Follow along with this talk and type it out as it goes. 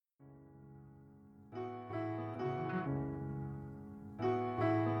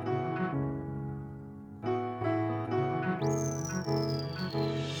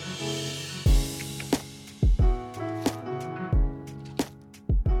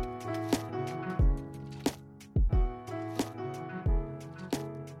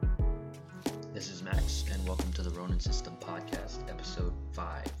System Podcast, Episode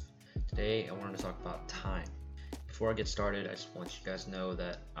 5. Today, I wanted to talk about time. Before I get started, I just want you guys to know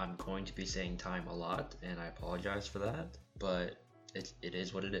that I'm going to be saying time a lot, and I apologize for that, but it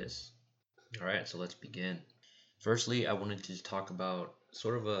is what it is. Alright, so let's begin. Firstly, I wanted to talk about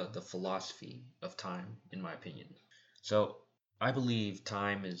sort of the philosophy of time, in my opinion. So, I believe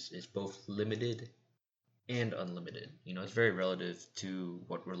time is both limited and unlimited. It's very relative to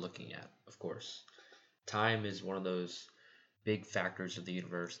what we're looking at, of course. Time is one of those big factors of the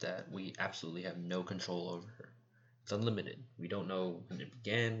universe that we absolutely have no control over. It's unlimited. We don't know when it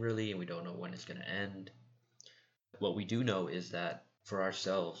began, really, and we don't know when it's going to end. What we do know is that for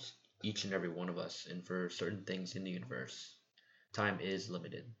ourselves, each and every one of us, and for certain things in the universe, time is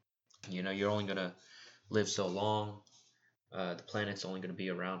limited. You're only going to live so long. The planet's only going to be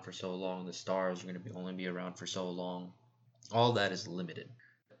around for so long. The stars are going to only be around for so long. All that is limited.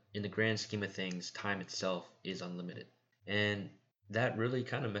 In the grand scheme of things, time itself is unlimited. And that really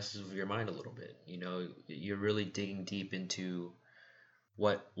kind of messes with your mind a little bit. You're really digging deep into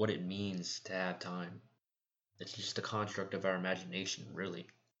what it means to have time. It's just a construct of our imagination, really.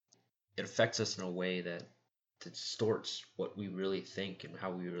 It affects us in a way that distorts what we really think and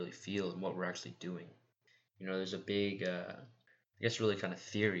how we really feel and what we're actually doing. There's a big, I guess really kind of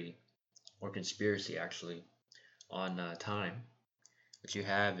theory or conspiracy actually on time. What you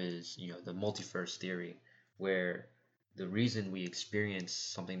have is, the multiverse theory, where the reason we experience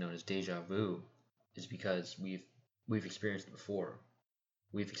something known as deja vu is because we've experienced it before.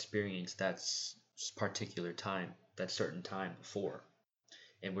 We've experienced that particular time, that certain time before,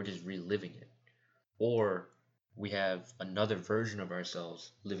 and we're just reliving it. Or we have another version of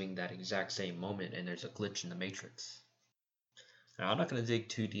ourselves living that exact same moment, and there's a glitch in the matrix. Now, I'm not going to dig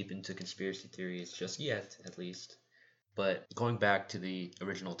too deep into conspiracy theories just yet, at least. But going back to the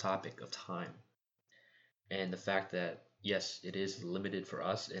original topic of time and the fact that, yes, it is limited for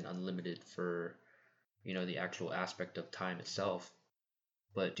us and unlimited for, the actual aspect of time itself.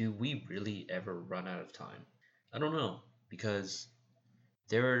 But do we really ever run out of time? I don't know, because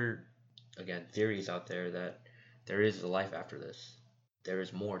there are, again, theories out there that there is a life after this. There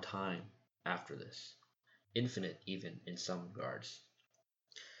is more time after this. Infinite, even, in some regards.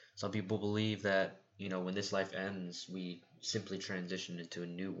 Some people believe that when this life ends, we simply transition into a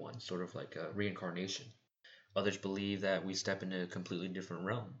new one, sort of like a reincarnation. Others believe that we step into a completely different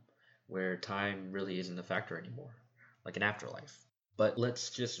realm, where time really isn't a factor anymore, like an afterlife. But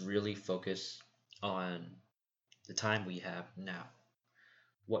let's just really focus on the time we have now,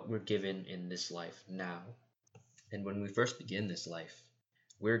 what we're given in this life now. And when we first begin this life,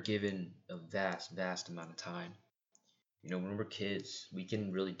 we're given a vast, vast amount of time. When we're kids, we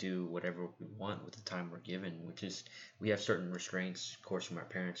can really do whatever we want with the time we're given, we have certain restraints, of course, from our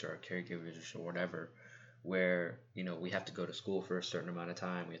parents or our caregivers or whatever, where, we have to go to school for a certain amount of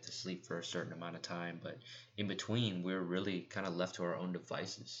time, we have to sleep for a certain amount of time, but in between, we're really kind of left to our own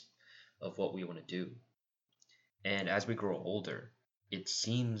devices of what we want to do. And as we grow older, it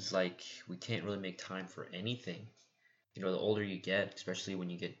seems like we can't really make time for anything. The older you get, especially when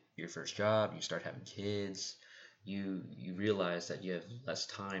you get your first job, you start having kids, you realize that you have less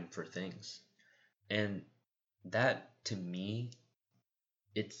time for things. And that, to me,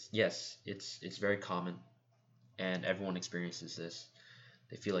 it's very common, and everyone experiences this.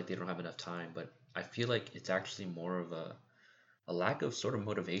 They feel like they don't have enough time, but I feel like it's actually more of a lack of sort of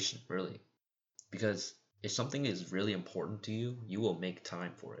motivation, really. Because if something is really important to you, you will make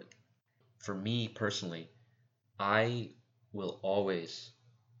time for it. For me personally, I will always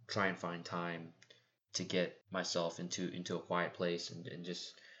try and find time to get myself into a quiet place and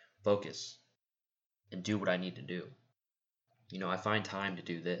just focus and do what I need to do. I find time to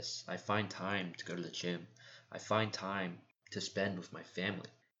do this. I find time to go to the gym. I find time to spend with my family,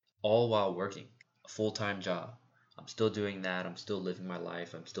 all while working a full-time job. I'm still doing that. I'm still living my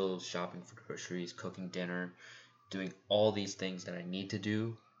life. I'm still shopping for groceries, cooking dinner, doing all these things that I need to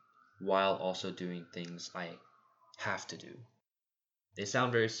do while also doing things I have to do. They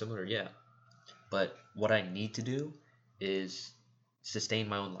sound very similar, yeah. But what I need to do is sustain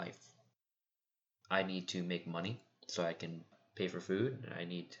my own life. I need to make money so I can pay for food. I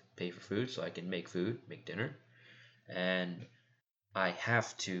need to pay for food so I can make food, make dinner. And I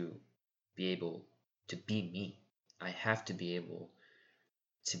have to be able to be me. I have to be able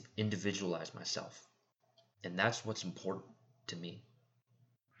to individualize myself. And that's what's important to me.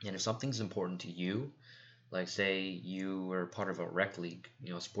 And if something's important to you, like say you were part of a rec league,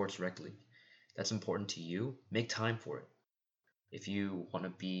 a sports rec league, that's important to you, make time for it. If you want to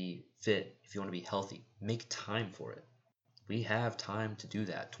be fit, if you want to be healthy, make time for it. We have time to do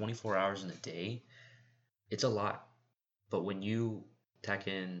that. 24 hours in a day, it's a lot. But when you tack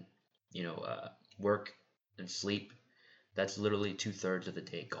in, work and sleep, that's literally 2/3 of the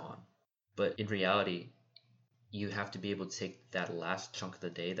day gone. But in reality, you have to be able to take that last chunk of the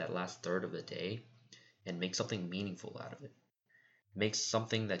day, that last third of the day, and make something meaningful out of it. Make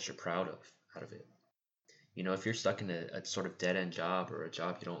something that you're proud of out of it. If you're stuck in a sort of dead end job or a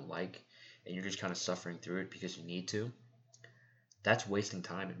job you don't like, and you're just kind of suffering through it because you need to, that's wasting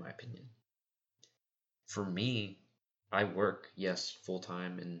time, in my opinion. For me, I work, yes, full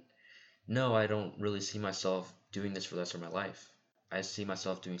time, and no, I don't really see myself doing this for the rest of my life. I see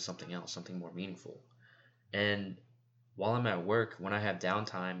myself doing something else, something more meaningful. And while I'm at work, when I have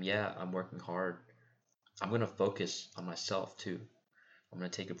downtime, yeah, I'm working hard. I'm going to focus on myself too. I'm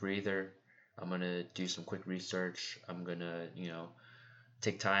going to take a breather. I'm going to do some quick research. I'm going to,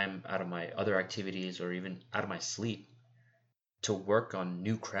 take time out of my other activities or even out of my sleep to work on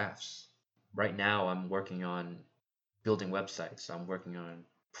new crafts. Right now, I'm working on building websites. I'm working on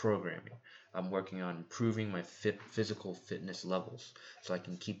programming. I'm working on improving my physical fitness levels so I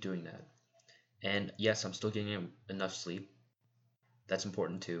can keep doing that. And yes, I'm still getting enough sleep. That's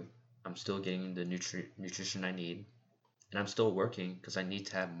important too. I'm still getting the nutrition I need. And I'm still working because I need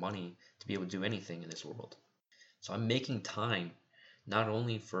to have money to be able to do anything in this world. So I'm making time not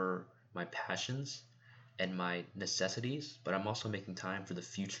only for my passions and my necessities, but I'm also making time for the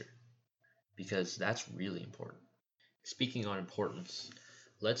future because that's really important. Speaking on importance,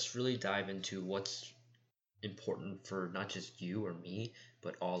 let's really dive into what's important for not just you or me,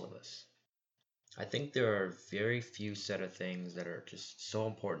 but all of us. I think there are very few set of things that are just so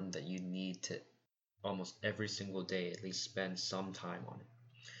important that you need to almost every single day at least spend some time on it.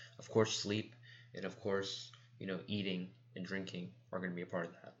 Of course, sleep and of course, eating and drinking are going to be a part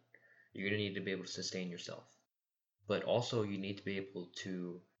of that. You're going to need to be able to sustain yourself. But also you need to be able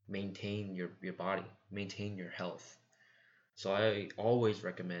to maintain your body, maintain your health. So I always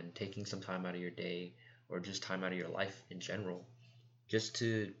recommend taking some time out of your day or just time out of your life in general just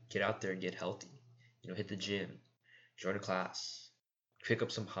to get out there and get healthy. Hit the gym, join a class, pick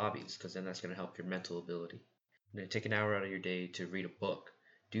up some hobbies because then that's going to help your mental ability. Take an hour out of your day to read a book.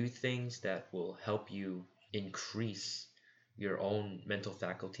 Do things that will help you increase your own mental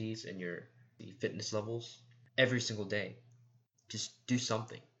faculties and your fitness levels every single day. Just do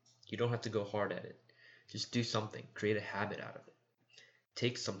something. You don't have to go hard at it. Just do something. Create a habit out of it.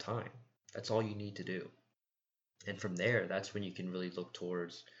 Take some time. That's all you need to do. And from there, that's when you can really look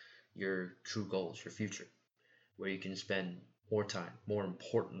towards your true goals, your future, where you can spend more time, more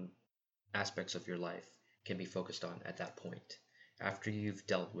important aspects of your life can be focused on at that point. After you've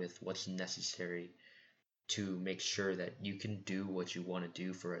dealt with what's necessary to make sure that you can do what you want to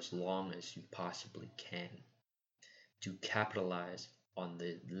do for as long as you possibly can, to capitalize on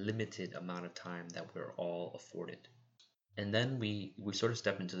the limited amount of time that we're all afforded. And then we sort of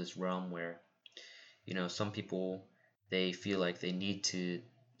step into this realm where, some people, they feel like they need to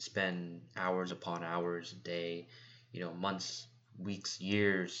spend hours upon hours a day, months, weeks,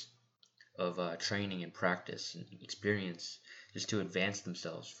 years of training and practice and experience just to advance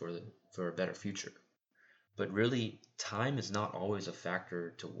themselves for a better future. But really, time is not always a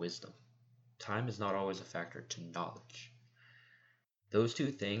factor to wisdom. Time is not always a factor to knowledge. Those two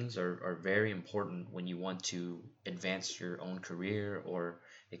things are very important when you want to advance your own career or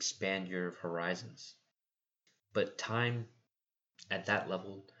expand your horizons. But time at that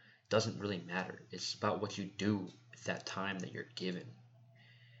level doesn't really matter. It's about what you do with that time that you're given.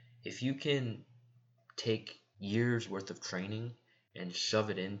 If you can take years worth of training and shove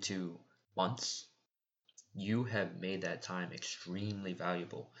it into months, you have made that time extremely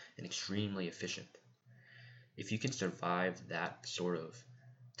valuable and extremely efficient. If you can survive that sort of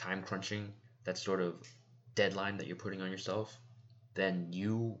time crunching, that sort of deadline that you're putting on yourself, then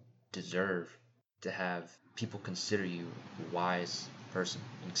you deserve to have people consider you a wise person,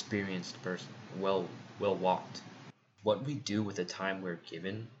 an experienced person, well walked. What we do with the time we're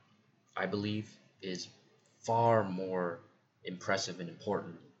given, I believe, is far more impressive and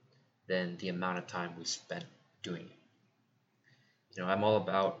important than the amount of time we spent doing it. I'm all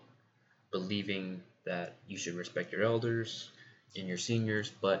about believing that you should respect your elders and your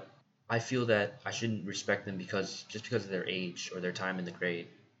seniors, but I feel that I shouldn't respect them just because of their age or their time in the grade.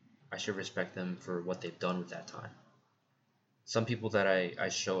 I should respect them for what they've done with that time. Some people that I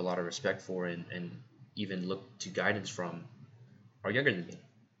show a lot of respect for and even look to guidance from are younger than me,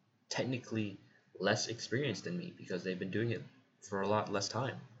 technically less experienced than me because they've been doing it for a lot less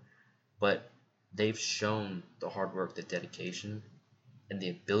time. But they've shown the hard work, the dedication, and the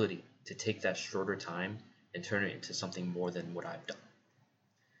ability to take that shorter time and turn it into something more than what I've done.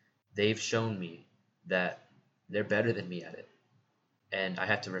 They've shown me that They're better than me at it, and I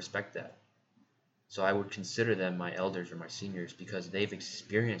have to respect that. So I would consider them my elders or my seniors because they've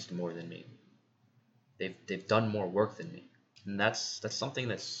experienced more than me. They've done more work than me. And that's something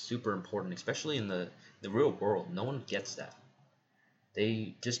that's super important, especially in the real world. No one gets that.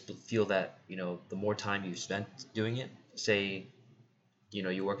 They just feel that, the more time you spent doing it, say,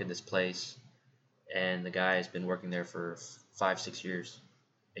 you work at this place and the guy has been working there for 5, 6 years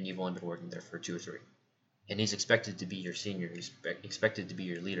and you've only been working there for 2 or 3. And he's expected to be your senior, he's expected to be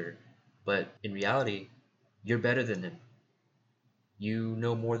your leader. But in reality, you're better than him. You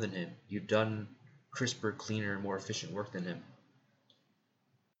know more than him. You've done crisper, cleaner, more efficient work than him.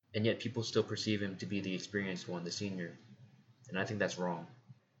 And yet people still perceive him to be the experienced one, the senior. And I think that's wrong.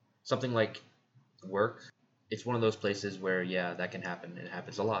 Something like work, it's one of those places where, yeah, that can happen. It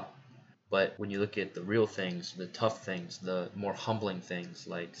happens a lot. But when you look at the real things, the tough things, the more humbling things,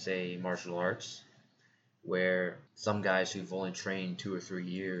 like, say, martial arts, where some guys who've only trained 2 or 3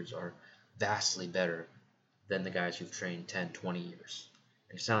 years are vastly better than the guys who've trained 10, 20 years.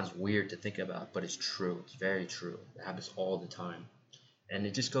 And it sounds weird to think about, but it's true. It's very true. It happens all the time. And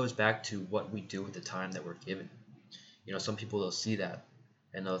it just goes back to what we do with the time that we're given. Some people, they'll see that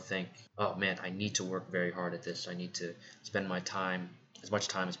and they'll think, oh man, I need to work very hard at this. I need to spend my time, as much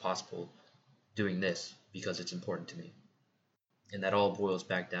time as possible, doing this because it's important to me. And that all boils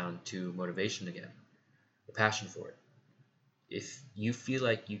back down to motivation again, the passion for it. If you feel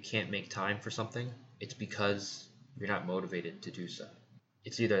like you can't make time for something, it's because you're not motivated to do so.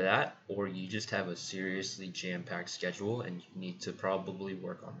 It's either that or you just have a seriously jam-packed schedule and you need to probably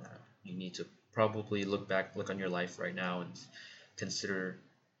work on that. You need to probably look on your life right now and consider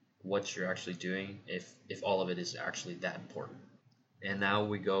what you're actually doing if all of it is actually that important. And now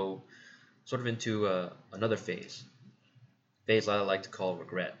we go sort of into another phase I like to call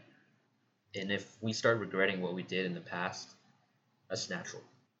regret. And if we start regretting what we did in the past, that's natural.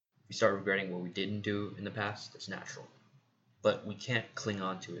 If we start regretting what we didn't do in the past, that's natural. But we can't cling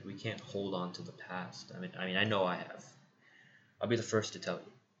on to it. We can't hold on to the past. I know I have. I'll be the first to tell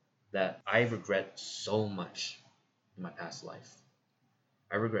you that I regret so much in my past life.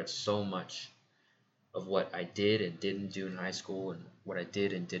 I regret so much of what I did and didn't do in high school and what I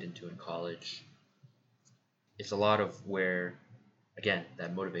did and didn't do in college. It's a lot of where, again,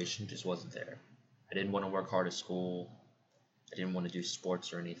 that motivation just wasn't there. I didn't want to work hard at school. I didn't want to do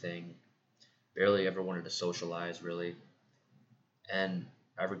sports or anything. Barely ever wanted to socialize, really. And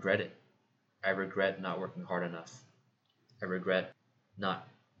I regret it. I regret not working hard enough. I regret not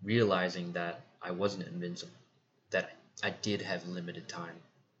realizing that I wasn't invincible, that I did have limited time,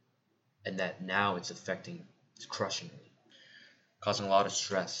 and that now it's crushing me, causing a lot of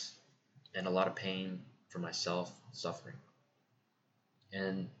stress and a lot of pain for myself, suffering.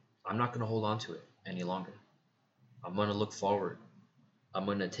 And I'm not going to hold on to it any longer. I'm going to look forward. I'm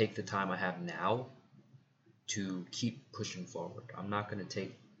going to take the time I have now to keep pushing forward. I'm not going to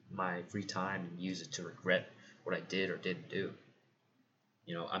take my free time and use it to regret what I did or didn't do.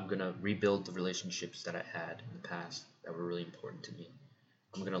 I'm going to rebuild the relationships that I had in the past that were really important to me.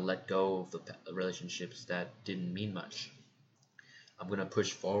 I'm going to let go of the relationships that didn't mean much. I'm going to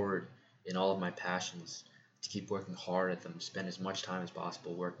push forward in all of my passions to keep working hard at them, spend as much time as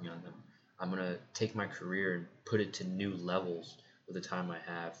possible working on them. I'm going to take my career and put it to new levels with the time I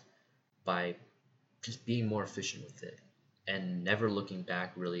have by just being more efficient with it and never looking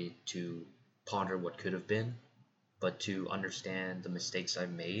back really to ponder what could have been, but to understand the mistakes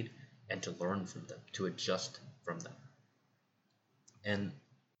I've made and to learn from them, to adjust from them. And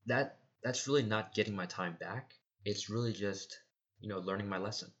that's really not getting my time back. It's really just, learning my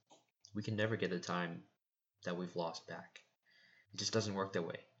lesson. We can never get the time that we've lost back. It just doesn't work that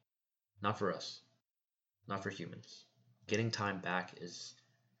way. Not for us. Not for humans. Getting time back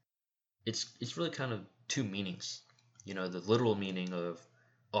it's really kind of two meanings. The literal meaning of,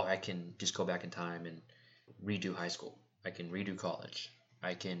 oh, I can just go back in time and redo high school. I can redo college.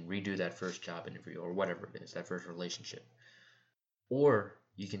 I can redo that first job interview or whatever it is, that first relationship. Or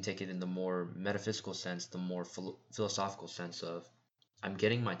you can take it in the more metaphysical sense, the more philosophical sense of, I'm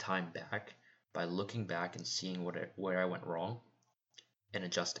getting my time back by looking back and seeing where I went wrong and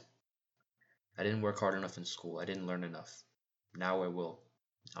adjusting. I didn't work hard enough in school. I didn't learn enough. Now I will.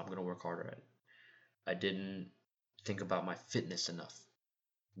 I'm going to work harder at it. I didn't think about my fitness enough.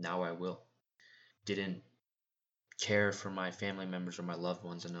 Now I will. Didn't care for my family members or my loved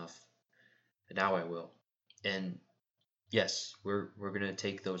ones enough. Now I will. And yes, we're going to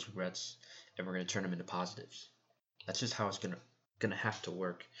take those regrets and we're going to turn them into positives. That's just how it's going to have to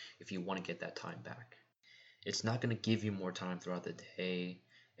work if you want to get that time back. It's not going to give you more time throughout the day,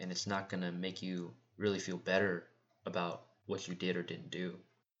 and it's not going to make you really feel better about what you did or didn't do.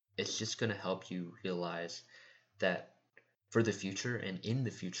 It's just going to help you realize that for the future and in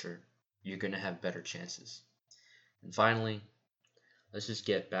the future, you're going to have better chances. And finally, let's just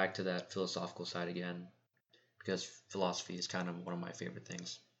get back to that philosophical side again, because philosophy is kind of one of my favorite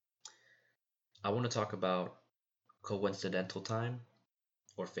things. I want to talk about coincidental time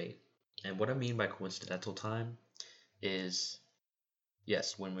or fate. And what I mean by coincidental time is,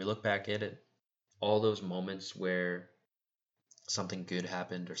 yes, when we look back at it, all those moments where something good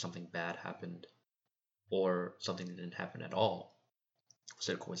happened or something bad happened or something that didn't happen at all. Was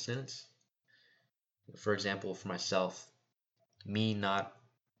it a coincidence? For example, for myself, me not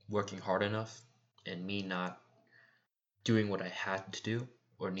working hard enough and me not doing what I had to do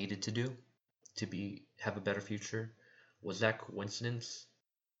or needed to do to have a better future, was that coincidence?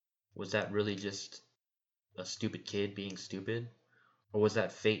 Was that really just a stupid kid being stupid? Or was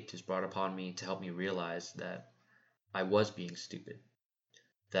that fate just brought upon me to help me realize that I was being stupid?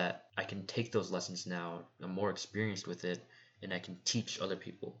 That I can take those lessons now, I'm more experienced with it, and I can teach other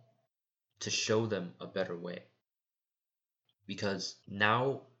people to show them a better way. Because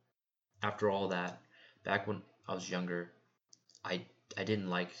now, after all that, back when I was younger, I didn't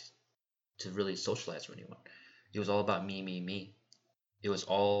like to really socialize with anyone. It was all about me, me, me. It was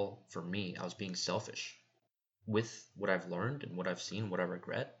all for me. I was being selfish. With what I've learned and what I've seen, what I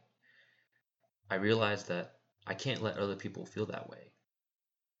regret, I realized that I can't let other people feel that way.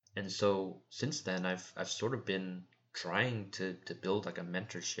 And so since then, I've sort of been trying to build like a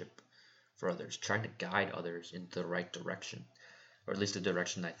mentorship for others, trying to guide others into the right direction, or at least the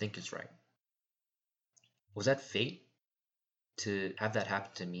direction I think is right. Was that fate to have that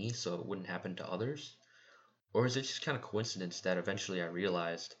happen to me so it wouldn't happen to others? Or is it just kind of coincidence that eventually I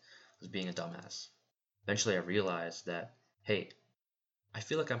realized I was being a dumbass? Eventually I realized that, hey, I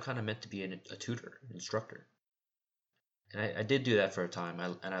feel like I'm kind of meant to be a tutor, an instructor. And I did do that for a time,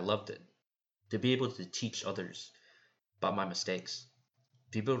 and I loved it. To be able to teach others about my mistakes,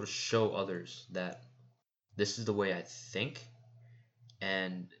 be able to show others that this is the way I think,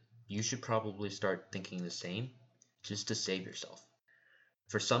 and you should probably start thinking the same just to save yourself.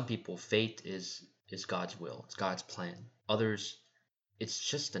 For some people, fate is God's will, it's God's plan. Others, it's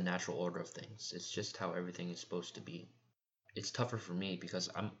just the natural order of things. It's just how everything is supposed to be. It's tougher for me because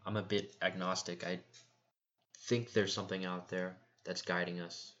I'm a bit agnostic. I think there's something out there that's guiding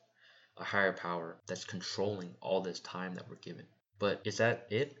us, a higher power that's controlling all this time that we're given. But is that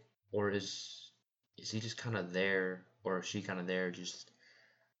it? Or is he just kind of there, or is she kind of there just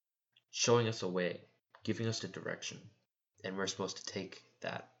showing us a way, giving us the direction, and we're supposed to take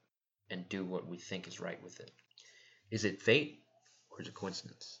that and do what we think is right with it? Is it fate or is it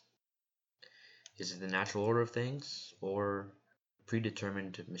coincidence? Is it the natural order of things or a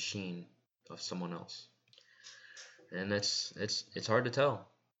predetermined machine of someone else? And it's hard to tell.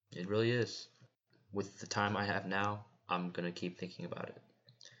 It really is. With the time I have now, I'm gonna keep thinking about it.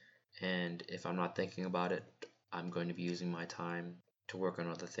 And if I'm not thinking about it, I'm going to be using my time to work on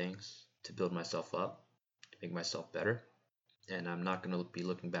other things, to build myself up, to make myself better. And I'm not going to be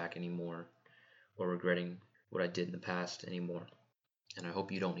looking back anymore or regretting what I did in the past anymore. And I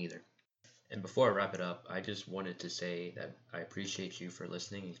hope you don't either. And before I wrap it up, I just wanted to say that I appreciate you for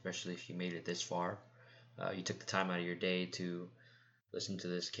listening, especially if you made it this far. You took the time out of your day to listen to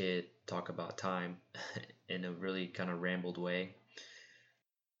this kid talk about time in a really kind of rambled way.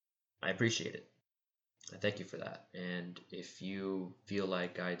 I appreciate it. I thank you for that. And if you feel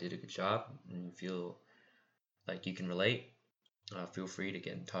like I did a good job and you feel like you can relate, feel free to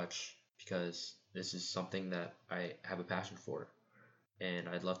get in touch, because this is something that I have a passion for, and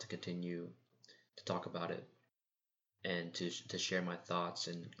I'd love to continue to talk about it and to share my thoughts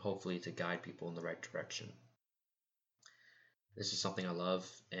and hopefully to guide people in the right direction. This is something I love,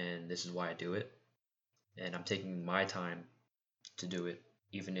 and this is why I do it, and I'm taking my time to do it,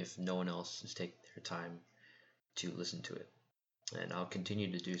 even if no one else is taking their time to listen to it. And I'll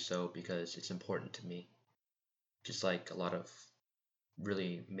continue to do so because it's important to me, just like a lot of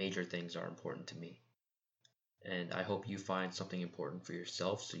really major things are important to me. And I hope you find something important for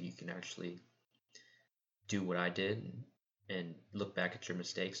yourself so you can actually do what I did and look back at your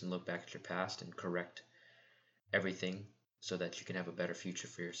mistakes and look back at your past and correct everything so that you can have a better future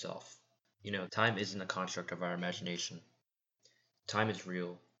for yourself. You know, time isn't a construct of our imagination. Time is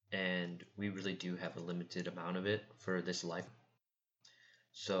real, and we really do have a limited amount of it for this life.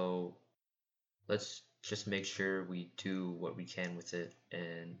 So let's just make sure we do what we can with it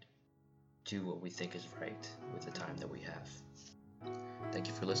and do what we think is right with the time that we have. Thank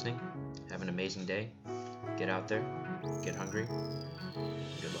you for listening. Have an amazing day. Get out there, get hungry.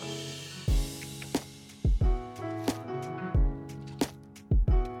 Good luck.